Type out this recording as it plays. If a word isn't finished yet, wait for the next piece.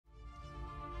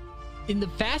In the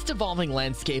fast-evolving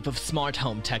landscape of smart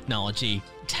home technology,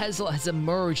 Tesla has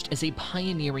emerged as a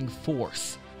pioneering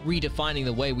force, redefining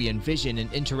the way we envision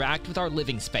and interact with our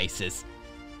living spaces.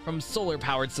 From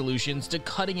solar-powered solutions to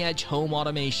cutting-edge home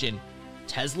automation,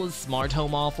 Tesla's smart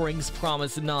home offerings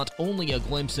promise not only a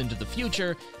glimpse into the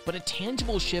future, but a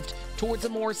tangible shift towards a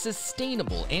more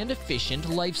sustainable and efficient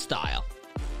lifestyle.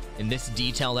 In this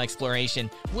detailed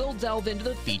exploration, we'll delve into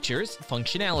the features,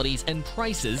 functionalities, and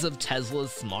prices of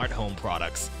Tesla's smart home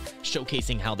products,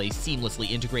 showcasing how they seamlessly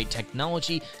integrate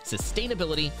technology,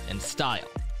 sustainability, and style.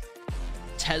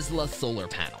 Tesla solar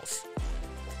panels.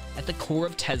 At the core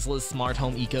of Tesla's smart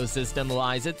home ecosystem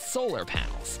lies its solar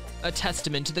panels, a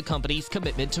testament to the company's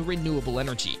commitment to renewable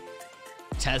energy.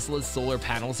 Tesla's solar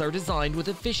panels are designed with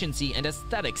efficiency and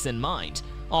aesthetics in mind,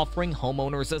 offering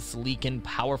homeowners a sleek and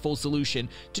powerful solution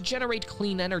to generate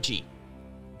clean energy.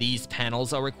 These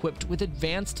panels are equipped with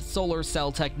advanced solar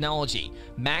cell technology,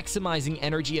 maximizing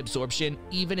energy absorption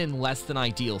even in less than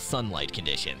ideal sunlight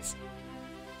conditions.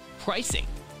 Pricing.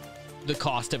 The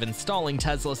cost of installing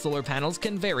Tesla solar panels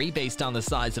can vary based on the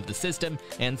size of the system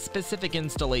and specific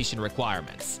installation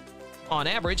requirements. On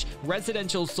average,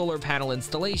 residential solar panel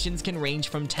installations can range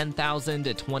from $10,000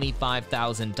 to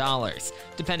 $25,000,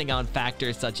 depending on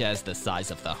factors such as the size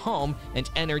of the home and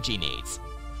energy needs.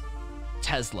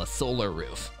 Tesla solar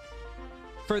roof.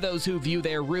 For those who view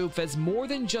their roof as more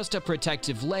than just a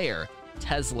protective layer,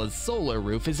 Tesla's solar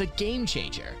roof is a game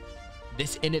changer.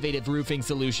 This innovative roofing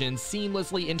solution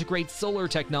seamlessly integrates solar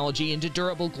technology into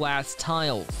durable glass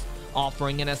tiles,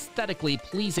 offering an aesthetically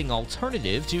pleasing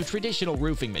alternative to traditional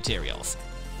roofing materials.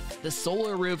 The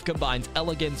solar roof combines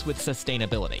elegance with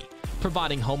sustainability,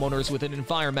 providing homeowners with an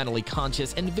environmentally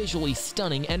conscious and visually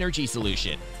stunning energy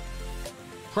solution.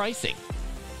 Pricing.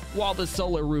 While the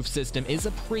solar roof system is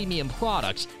a premium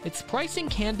product, its pricing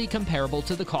can be comparable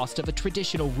to the cost of a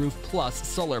traditional Roof Plus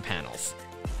solar panels.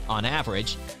 On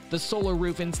average, the solar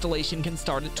roof installation can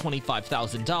start at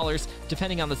 $25,000,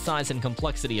 depending on the size and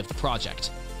complexity of the project.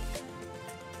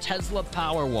 Tesla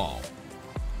Powerwall.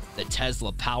 The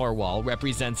Tesla Powerwall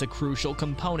represents a crucial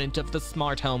component of the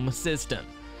smart home system,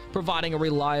 providing a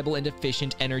reliable and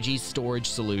efficient energy storage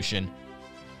solution.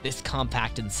 This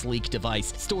compact and sleek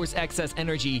device stores excess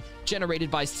energy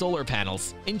generated by solar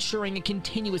panels, ensuring a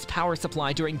continuous power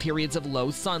supply during periods of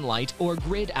low sunlight or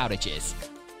grid outages.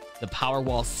 The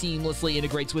Powerwall seamlessly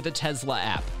integrates with the Tesla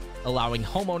app, allowing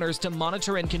homeowners to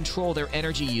monitor and control their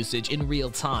energy usage in real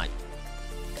time.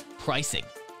 Pricing.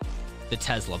 The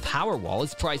Tesla Powerwall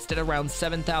is priced at around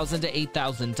 $7,000 to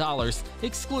 $8,000,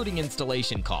 excluding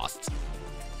installation costs.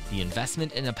 The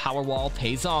investment in a Powerwall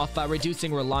pays off by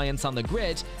reducing reliance on the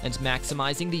grid and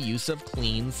maximizing the use of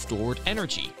clean, stored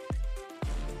energy.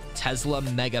 Tesla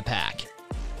Megapack.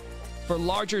 For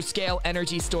larger-scale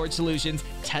energy storage solutions,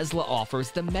 Tesla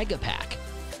offers the Megapack.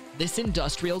 This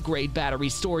industrial-grade battery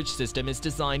storage system is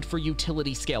designed for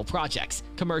utility-scale projects,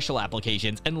 commercial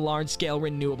applications, and large-scale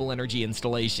renewable energy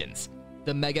installations.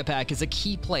 The Megapack is a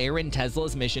key player in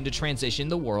Tesla's mission to transition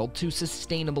the world to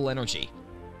sustainable energy.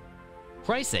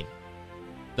 Pricing.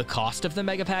 The cost of the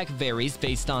Megapack varies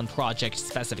based on project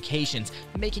specifications,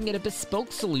 making it a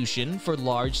bespoke solution for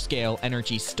large-scale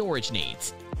energy storage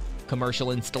needs.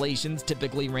 Commercial installations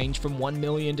typically range from $1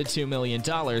 million to $2 million,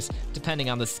 depending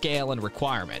on the scale and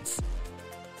requirements.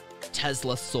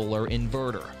 Tesla Solar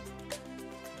Inverter.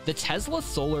 The Tesla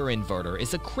Solar Inverter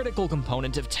is a critical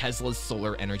component of Tesla's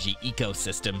solar energy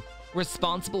ecosystem,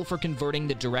 responsible for converting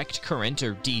the direct current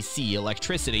or DC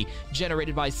electricity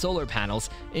generated by solar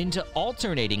panels into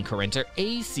alternating current or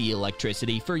AC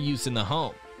electricity for use in the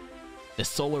home. The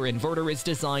solar inverter is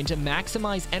designed to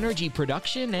maximize energy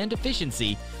production and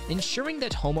efficiency, ensuring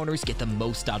that homeowners get the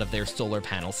most out of their solar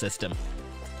panel system.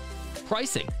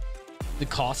 Pricing. The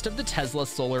cost of the Tesla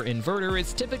solar inverter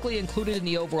is typically included in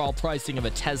the overall pricing of a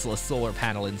Tesla solar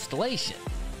panel installation.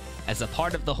 As a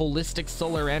part of the holistic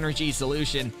solar energy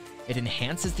solution, it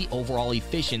enhances the overall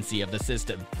efficiency of the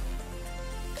system.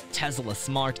 Tesla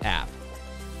Smart App.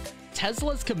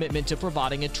 Tesla's commitment to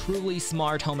providing a truly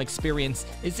smart home experience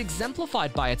is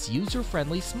exemplified by its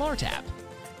user-friendly Smart App.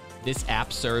 This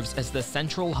app serves as the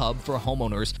central hub for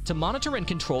homeowners to monitor and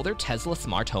control their Tesla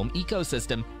smart home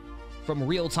ecosystem. From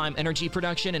real-time energy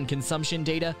production and consumption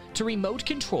data to remote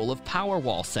control of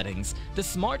Powerwall settings, the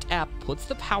Smart App puts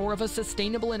the power of a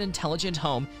sustainable and intelligent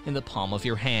home in the palm of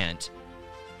your hand.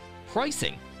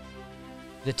 Pricing.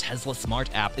 The Tesla Smart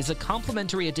App is a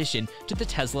complementary addition to the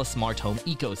Tesla Smart Home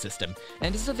ecosystem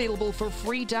and is available for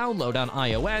free download on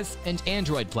iOS and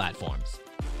Android platforms.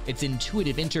 Its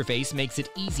intuitive interface makes it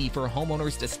easy for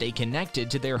homeowners to stay connected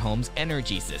to their home's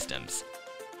energy systems.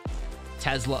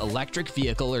 Tesla electric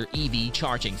vehicle or EV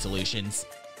charging solutions.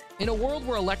 In a world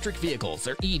where electric vehicles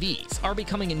or EVs are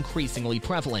becoming increasingly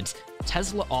prevalent,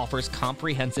 Tesla offers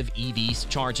comprehensive EV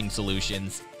charging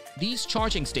solutions. These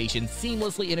charging stations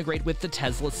seamlessly integrate with the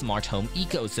Tesla smart home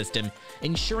ecosystem,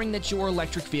 ensuring that your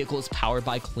electric vehicle is powered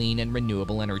by clean and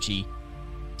renewable energy.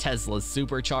 Tesla's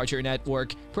supercharger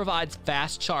network provides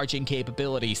fast charging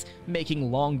capabilities,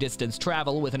 making long-distance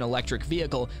travel with an electric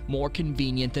vehicle more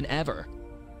convenient than ever.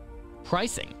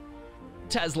 Pricing.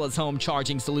 Tesla's home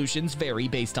charging solutions vary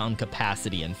based on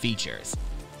capacity and features.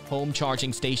 Home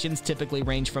charging stations typically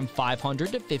range from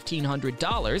 $500 to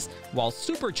 $1,500, while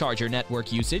supercharger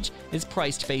network usage is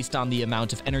priced based on the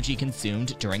amount of energy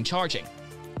consumed during charging.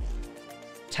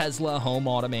 Tesla Home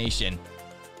Automation.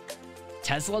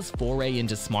 Tesla's foray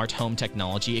into smart home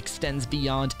technology extends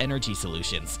beyond energy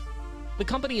solutions. The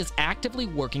company is actively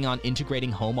working on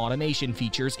integrating home automation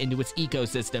features into its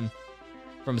ecosystem.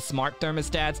 From smart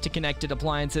thermostats to connected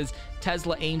appliances,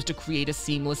 Tesla aims to create a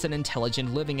seamless and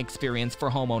intelligent living experience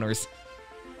for homeowners.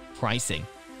 Pricing.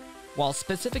 While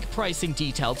specific pricing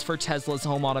details for Tesla's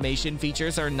home automation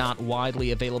features are not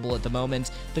widely available at the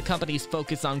moment, the company's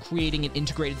focus on creating an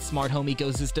integrated smart home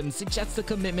ecosystem suggests a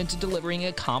commitment to delivering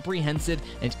a comprehensive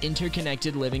and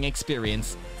interconnected living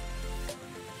experience.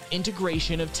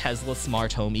 Integration of Tesla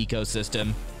smart home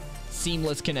ecosystem.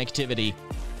 Seamless connectivity.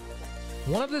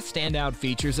 One of the standout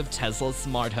features of Tesla's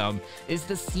smart home is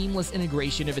the seamless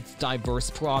integration of its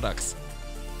diverse products.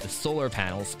 The solar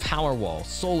panels, Powerwall,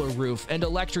 solar roof, and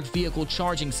electric vehicle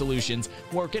charging solutions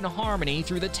work in harmony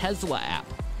through the Tesla app,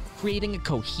 creating a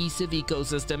cohesive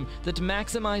ecosystem that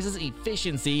maximizes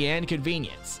efficiency and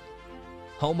convenience.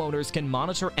 Homeowners can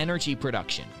monitor energy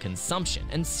production, consumption,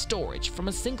 and storage from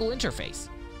a single interface,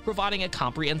 providing a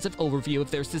comprehensive overview of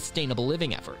their sustainable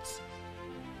living efforts.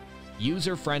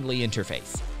 User-friendly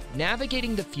interface,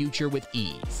 navigating the future with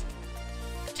ease.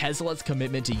 Tesla's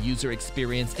commitment to user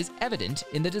experience is evident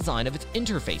in the design of its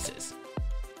interfaces.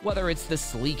 Whether it's the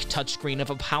sleek touchscreen of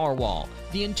a Powerwall,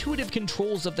 the intuitive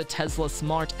controls of the Tesla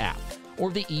Smart app, or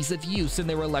the ease of use in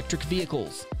their electric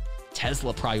vehicles,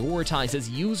 Tesla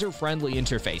prioritizes user-friendly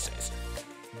interfaces.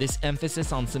 This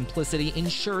emphasis on simplicity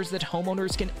ensures that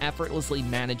homeowners can effortlessly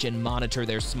manage and monitor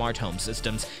their smart home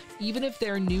systems, even if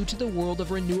they're new to the world of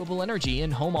renewable energy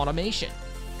and home automation.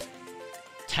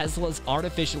 Tesla's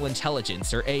artificial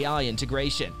intelligence or AI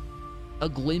integration. A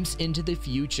glimpse into the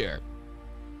future.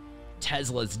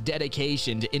 Tesla's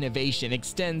dedication to innovation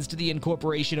extends to the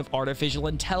incorporation of artificial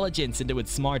intelligence into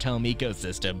its smart home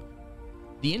ecosystem.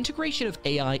 The integration of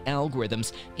AI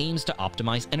algorithms aims to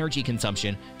optimize energy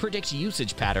consumption, predict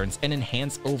usage patterns, and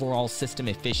enhance overall system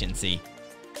efficiency.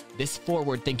 This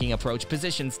forward-thinking approach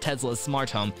positions Tesla's smart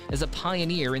home as a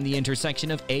pioneer in the intersection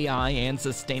of AI and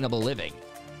sustainable living.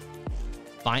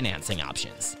 Financing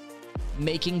options.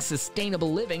 Making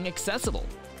sustainable living accessible.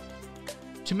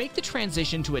 To make the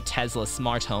transition to a Tesla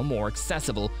smart home more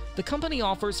accessible, the company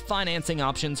offers financing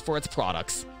options for its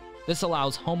products. This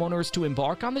allows homeowners to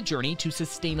embark on the journey to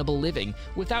sustainable living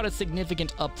without a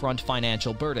significant upfront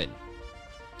financial burden.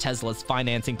 Tesla's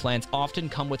financing plans often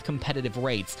come with competitive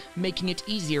rates, making it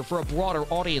easier for a broader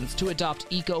audience to adopt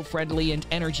eco-friendly and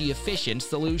energy-efficient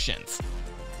solutions.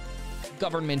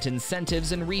 Government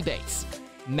incentives and rebates.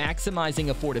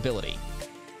 Maximizing affordability.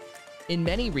 In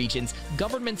many regions,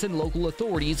 governments and local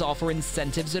authorities offer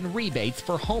incentives and rebates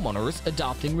for homeowners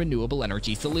adopting renewable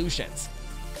energy solutions.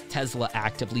 Tesla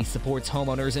actively supports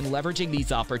homeowners in leveraging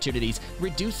these opportunities,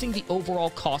 reducing the overall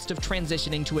cost of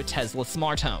transitioning to a Tesla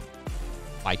smart home.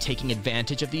 By taking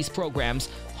advantage of these programs,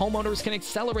 homeowners can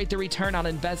accelerate their return on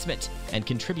investment and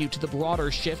contribute to the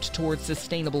broader shift towards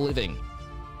sustainable living.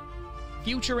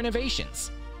 Future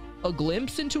innovations. A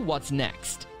glimpse into what's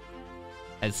next.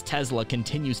 As Tesla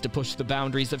continues to push the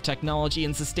boundaries of technology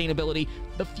and sustainability,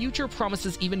 the future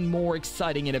promises even more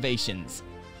exciting innovations.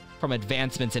 From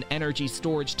advancements in energy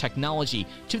storage technology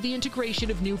to the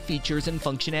integration of new features and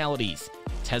functionalities,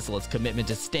 Tesla's commitment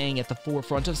to staying at the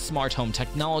forefront of smart home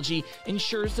technology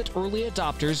ensures that early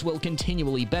adopters will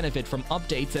continually benefit from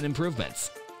updates and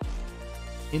improvements.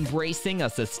 Embracing a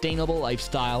sustainable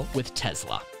lifestyle with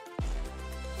Tesla.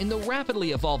 In the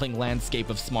rapidly evolving landscape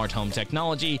of smart home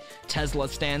technology, Tesla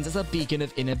stands as a beacon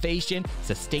of innovation,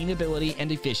 sustainability,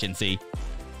 and efficiency.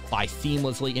 By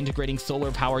seamlessly integrating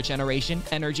solar power generation,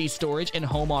 energy storage, and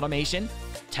home automation,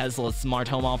 Tesla's smart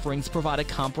home offerings provide a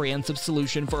comprehensive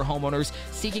solution for homeowners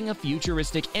seeking a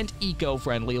futuristic and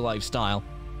eco-friendly lifestyle.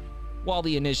 While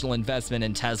the initial investment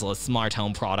in Tesla's smart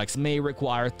home products may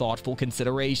require thoughtful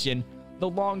consideration, The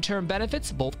long-term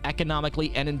benefits, both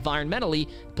economically and environmentally,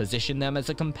 position them as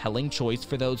a compelling choice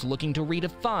for those looking to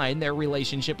redefine their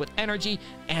relationship with energy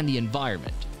and the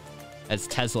environment. As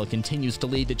Tesla continues to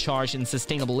lead the charge in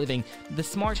sustainable living, the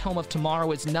smart home of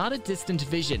tomorrow is not a distant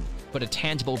vision, but a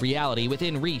tangible reality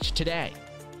within reach today.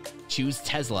 Choose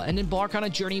Tesla and embark on a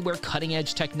journey where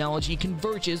cutting-edge technology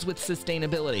converges with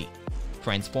sustainability,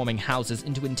 transforming houses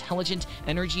into intelligent,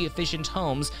 energy-efficient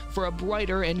homes for a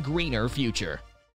brighter and greener future.